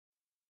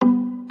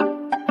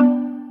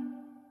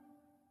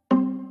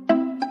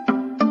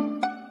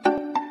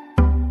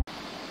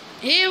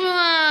Hey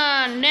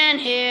everyone, Dan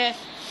here,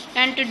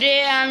 and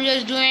today I'm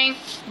just doing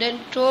the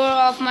tour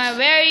of my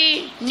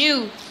very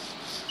new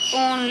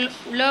own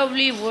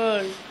lovely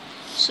world.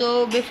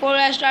 So before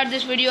I start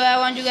this video, I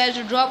want you guys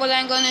to drop a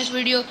like on this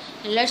video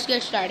and let's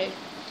get started.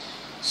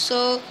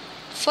 So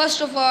first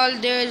of all,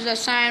 there is a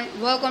sign,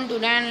 welcome to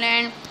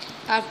Danland.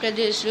 After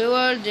this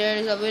river, there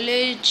is a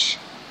village.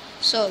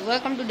 So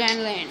welcome to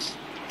Danland.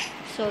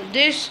 So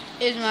this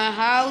is my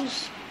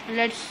house.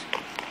 Let's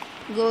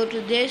go to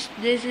this.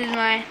 This is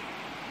my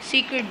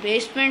secret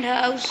basement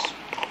house.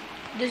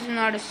 This is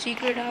not a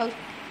secret house,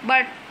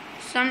 but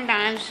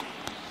sometimes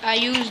I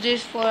use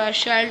this for a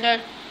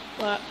shelter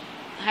for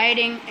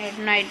hiding at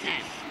night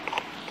time.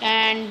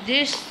 And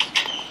this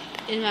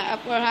is my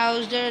upper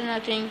house. There is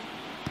nothing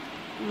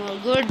more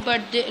good,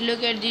 but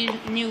look at these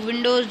new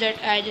windows that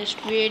I just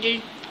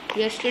created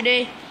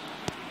yesterday.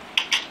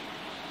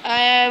 I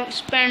have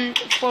spent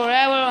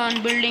forever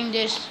on building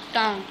this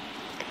town.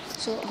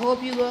 So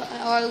hope you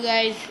all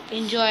guys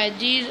enjoy.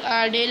 These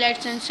are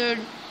daylight censored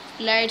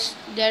lights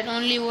that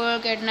only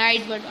work at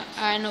night, but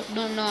I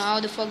don't know how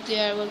the fuck they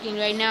are working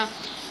right now.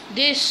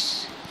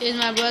 This is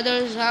my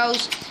brother's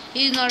house.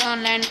 He's not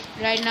online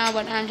right now,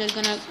 but I'm just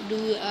gonna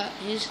do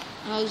his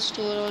house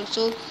tour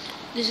also.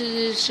 This is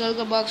his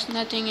shulker box,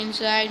 nothing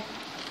inside,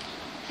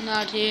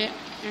 not here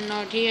and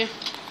not here.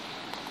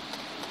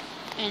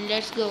 And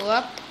let's go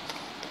up.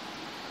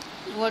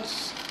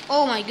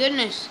 Oh my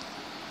goodness,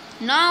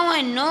 now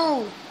I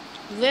know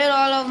where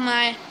all of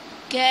my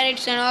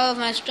carrots and all of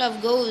my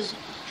stuff goes.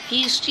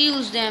 He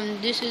steals them.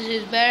 This is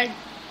his bed,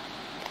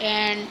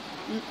 and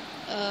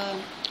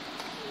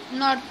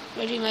not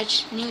very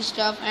much new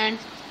stuff, and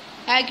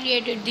I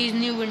created these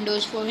new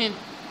windows for him.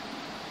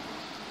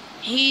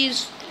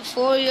 He's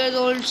 4 years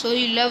old, so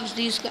he loves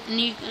these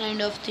neat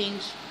kind of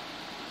things.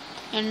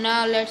 And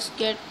now let's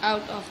get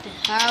out of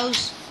the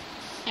house.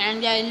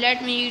 And guys,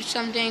 let me eat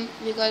something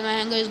because my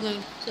hunger is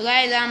going. So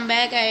guys, I'm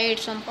back. I ate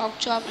some pork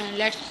chop and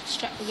let's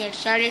get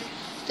started.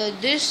 So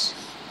this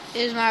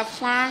is my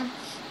farm,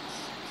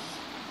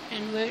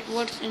 and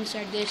what's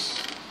inside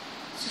this?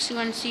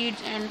 61 seeds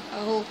and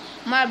a hoe.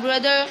 My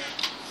brother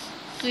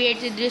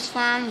created this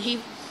farm. He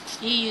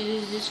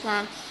uses this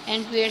farm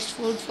and creates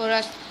food for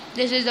us.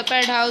 This is the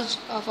pet house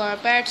of our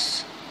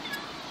pets,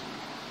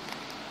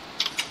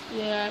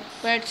 where our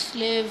pets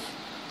live.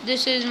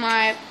 This is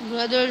my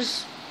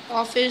brother's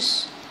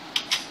office.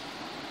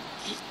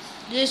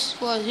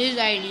 This was his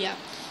idea.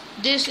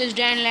 This is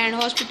Danland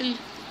Hospital.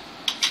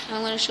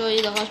 I'm going to show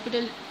you the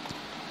hospital.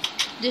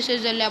 This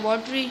is the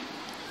laboratory.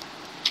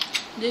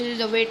 This is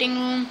the waiting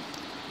room,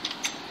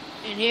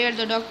 and here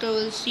the doctor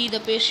will see the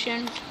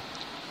patient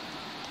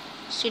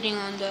sitting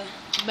on the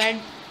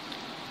bed.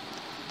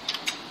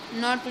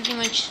 Not pretty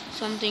much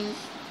something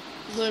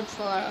good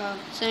for a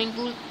swimming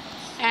pool.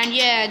 And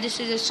yeah, this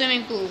is a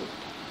swimming pool.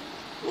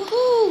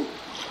 Woohoo!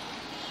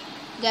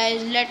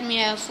 Guys, let me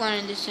have fun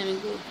in this swimming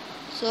pool.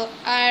 So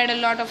I had a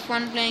lot of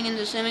fun playing in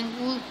the swimming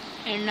pool,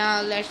 and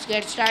now let's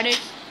get started.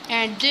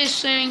 And this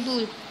swimming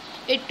pool,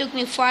 it took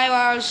me 5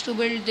 hours to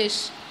build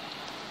this.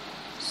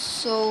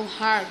 So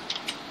hard.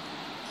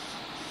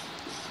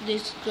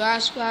 This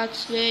grass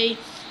pathway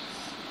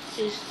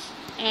is,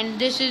 and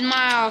this is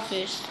my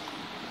office.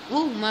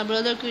 Ooh, my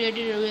brother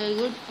created a really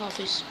good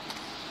office.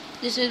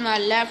 This is my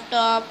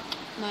laptop,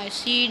 my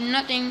seat,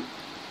 nothing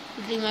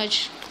pretty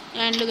much.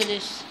 And look at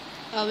this,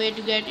 a way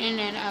to get in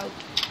and out,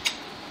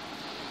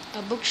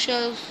 a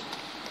bookshelf,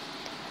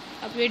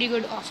 a pretty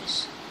good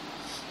office.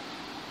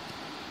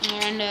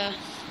 And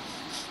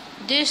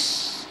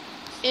this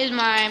is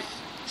my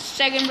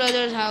second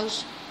brother's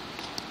house.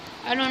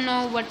 I don't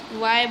know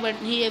why, but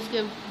he have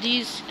kept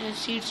these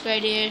seats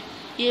right here.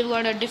 He have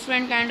got a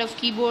different kind of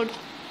keyboard,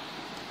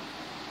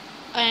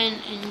 an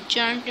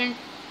enchantment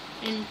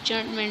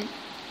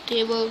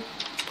table,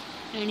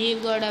 and he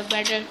have got a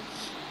better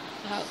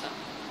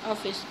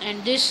office.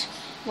 And this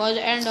was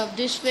the end of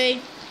this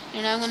way,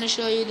 and I'm going to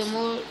show you the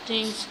more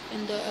things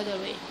in the other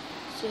way.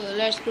 So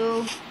let's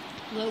go.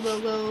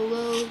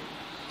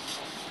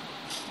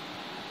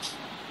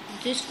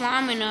 This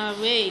farm in our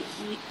way,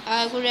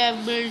 I could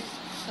have built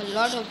a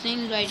lot of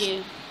things right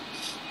here.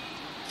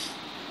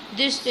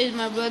 This is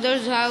my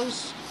brother's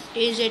house.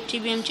 He's at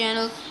TBM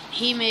channel.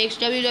 He makes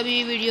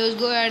WWE videos.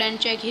 Go ahead and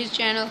check his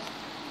channel.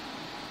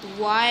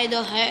 Why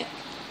the heck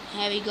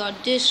have we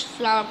got this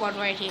flower pot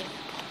right here?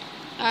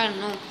 I don't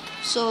know.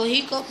 So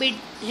he copied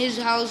his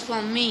house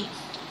from me.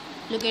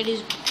 Look at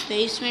his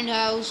basement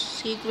house,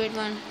 secret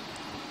one.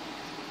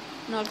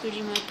 Not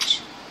pretty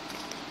much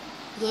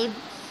good.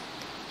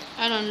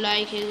 I don't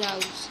like his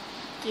house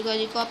because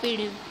he copied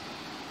him.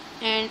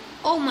 And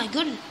oh my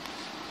goodness,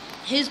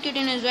 his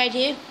kitten is right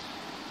here.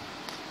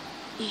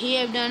 He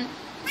have done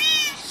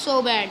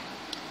so bad.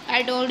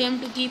 I told him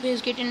to keep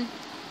his kitten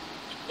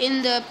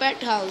in the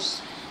pet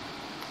house.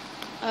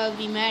 I'll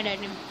be mad at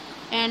him.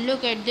 And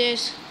look at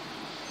this.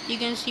 You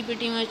can see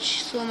pretty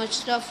much so much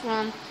stuff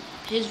from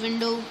his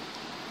window.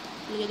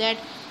 Look at that.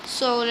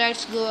 So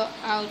let's go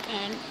out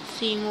and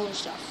see more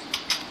stuff.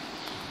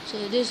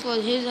 So this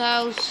was his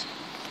house.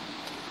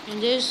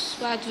 and this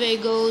pathway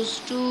goes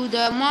to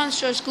the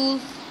monster school.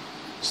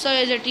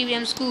 Sorry, the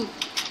TVM school.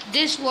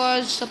 This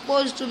was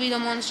supposed to be the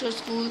monster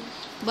school,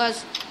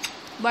 but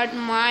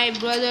my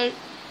brother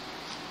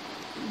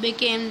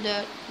became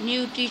the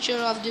new teacher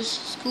of this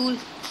school,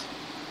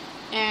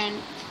 and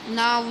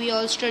now we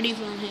all study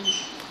from him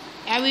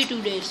every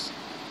 2 days.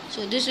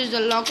 So this is the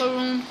locker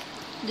room.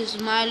 This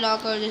is my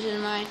locker.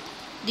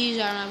 These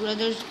are my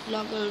brother's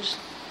lockers,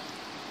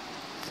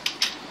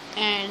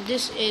 and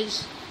this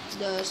is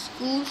the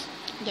school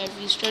that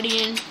we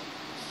study in.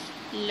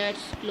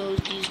 Let's close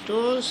these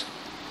doors.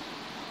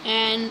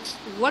 And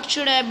what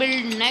should I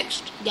build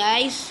next,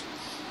 guys?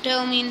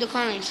 Tell me in the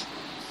comments.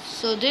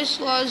 So this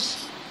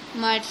was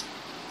my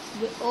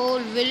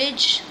old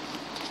village,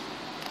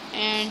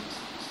 and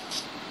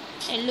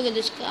look at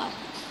this cow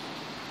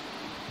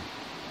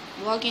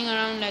walking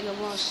around like a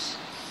boss.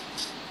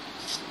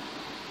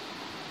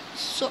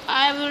 So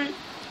I will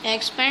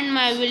expand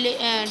my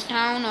village,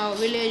 town or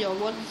village, or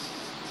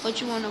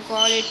what you want to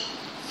call it.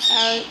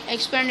 I'll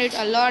expand it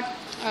a lot.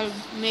 I'll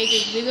make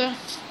it bigger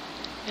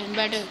and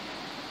better,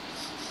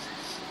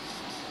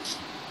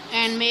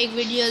 and make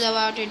videos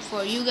about it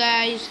for you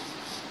guys.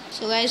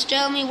 So guys,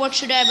 tell me what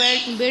should I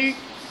build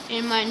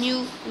in my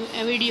new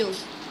video.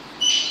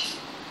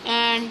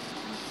 And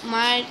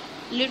my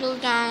little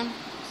town,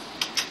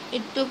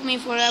 it took me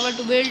forever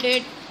to build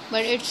it,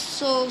 but it's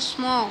so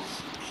small.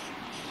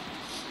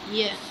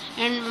 Yeah,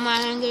 and my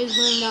hunger is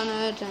going down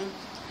another time.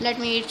 Let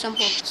me eat some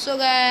pork. So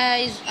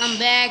guys, I'm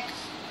back,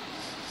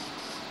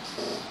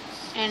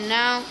 and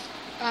now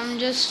I'm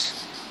just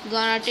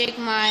gonna take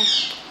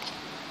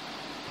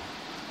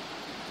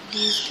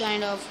these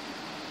kind of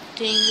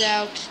things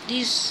out,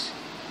 these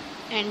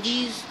and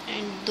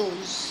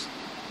those.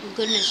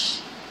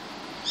 Goodness.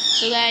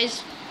 So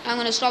guys, I'm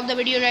gonna stop the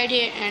video right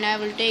here, and I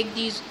will take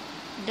these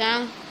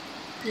down,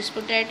 these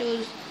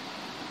potatoes.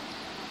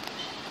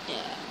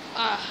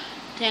 Yeah.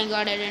 Thank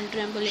God I didn't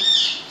trample it.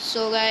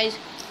 So guys,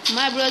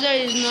 my brother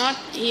is not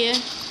here,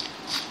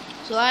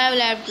 so I will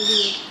have to do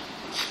it.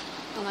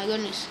 Oh my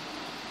goodness.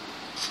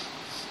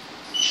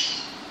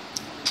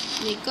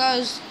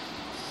 Because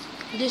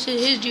this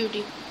is his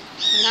duty,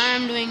 and I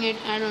am doing it.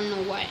 I don't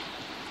know why.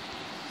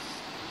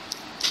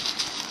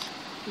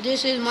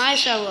 This is my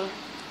server.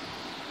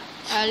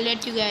 I'll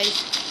let you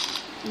guys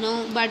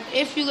know. But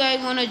if you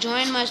guys want to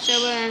join my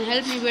server and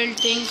help me build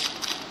things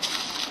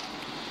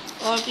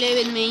or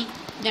play with me,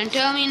 then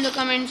tell me in the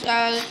comments.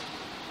 I'll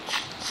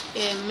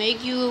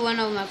make you one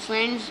of my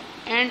friends,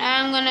 and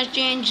I'm gonna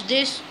change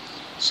this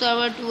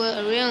server to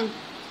a realm.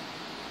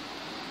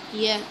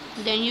 Yeah,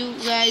 then you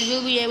guys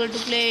will be able to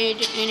play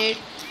it in it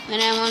when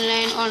I'm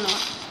online or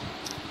not.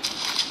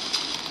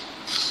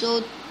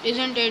 So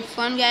isn't it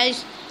fun,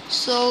 guys?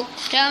 So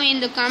tell me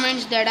in the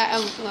comments that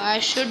I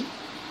should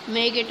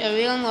make it a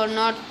realm or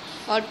not,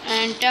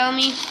 and tell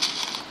me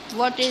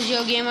what is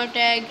your gamer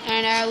tag,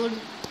 and I would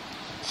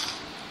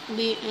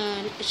be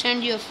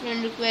send you a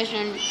friend request,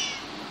 and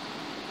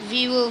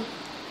we will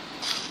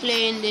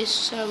play in this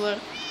server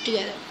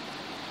together.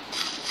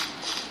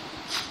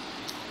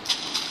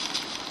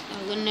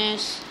 Oh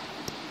goodness,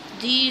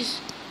 these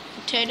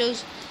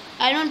potatoes.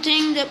 I don't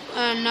think that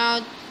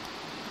now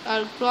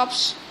our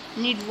crops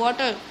need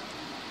water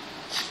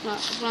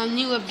from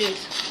new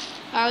updates.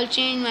 I will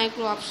change my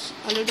crops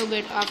a little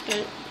bit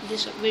after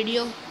this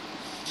video.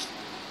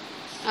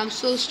 I'm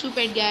so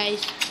stupid,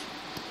 guys.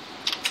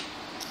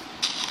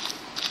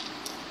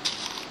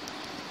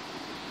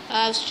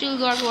 I've still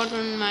got water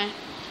in my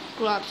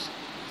crops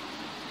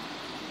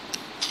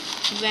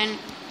when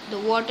the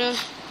water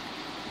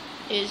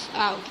is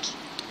out.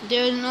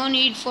 There is no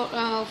need for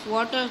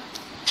water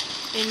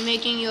in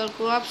making your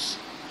crops.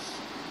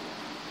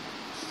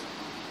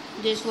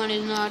 This one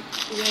is not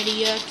ready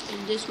yet,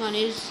 and this one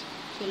is.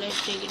 So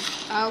let's take it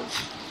out.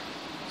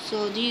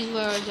 So these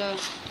were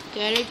the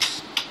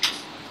carrots,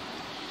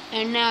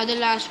 and now the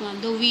last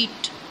one, the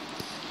wheat,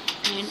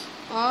 and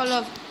all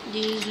of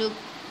these look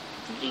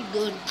pretty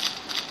good.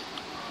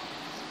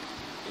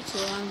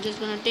 So I'm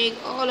just gonna take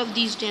all of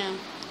these down.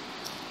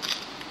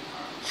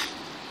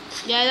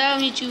 Guys, I'll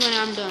meet you when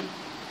I'm done.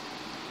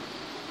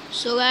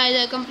 So guys,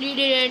 I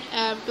completed it.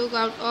 I took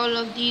out all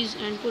of these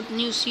and put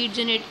new seeds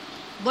in it.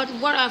 But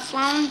what I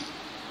found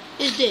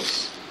is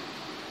this,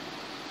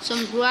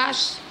 some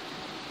grass.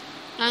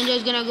 I'm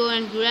just gonna go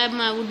and grab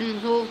my wooden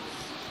hoe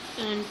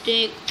and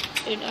take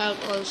it out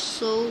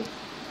also.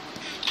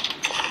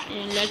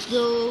 And let's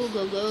go.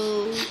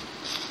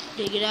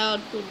 Take it out,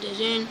 put this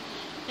in,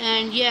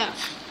 and yeah,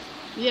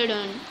 we are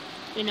done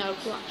in our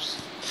crops.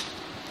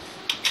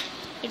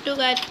 It took,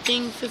 I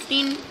think,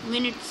 15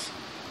 minutes.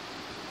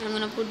 I'm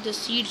gonna put the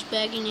seeds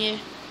back in here,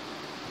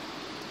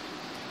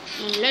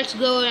 and let's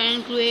go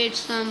and create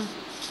some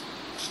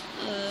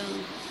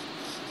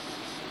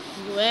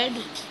bread.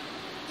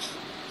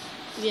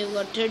 We have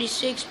got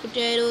 36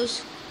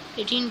 potatoes,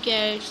 18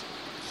 carrots,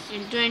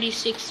 and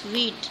 26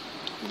 wheat.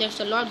 That's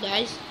a lot,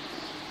 guys.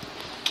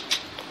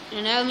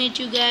 And I'll meet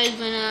you guys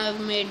when I've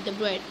made the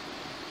bread.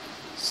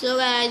 So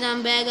guys,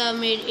 I'm back. I've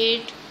made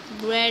 8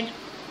 bread,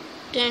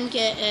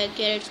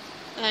 carrots.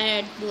 I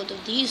had both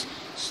of these,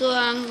 so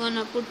I'm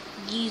gonna put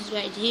these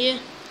right here.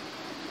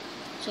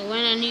 So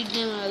when I need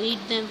them, I'll eat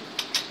them.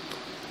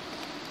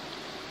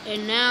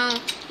 And now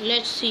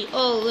let's see.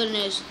 Oh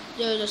goodness,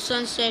 there's a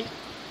sunset.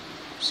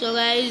 So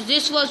guys,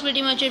 this was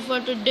pretty much it for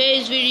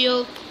today's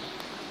video,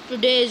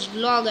 today's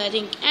vlog, I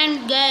think.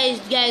 And guys,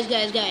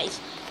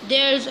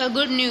 there's a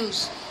good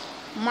news.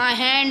 My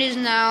hand is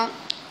now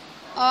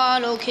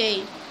all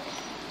okay.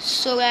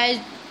 So guys,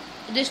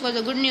 this was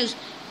a good news.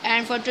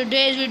 And for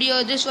today's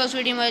video, this was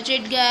pretty much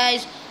it,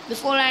 guys.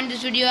 Before I end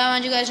this video, I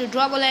want you guys to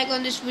drop a like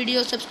on this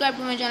video, subscribe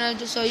to my channel,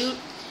 so you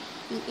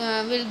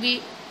will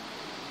be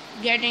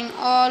getting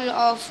all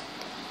of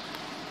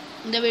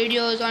the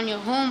videos on your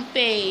home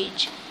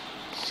page.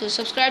 So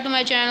subscribe to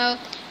my channel,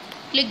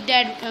 click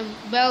that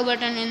bell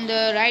button in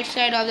the right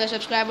side of the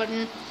subscribe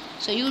button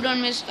so you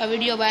don't miss a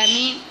video by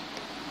me,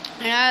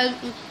 and I'll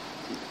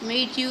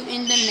meet you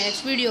in the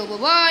next video. Bye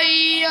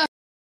bye.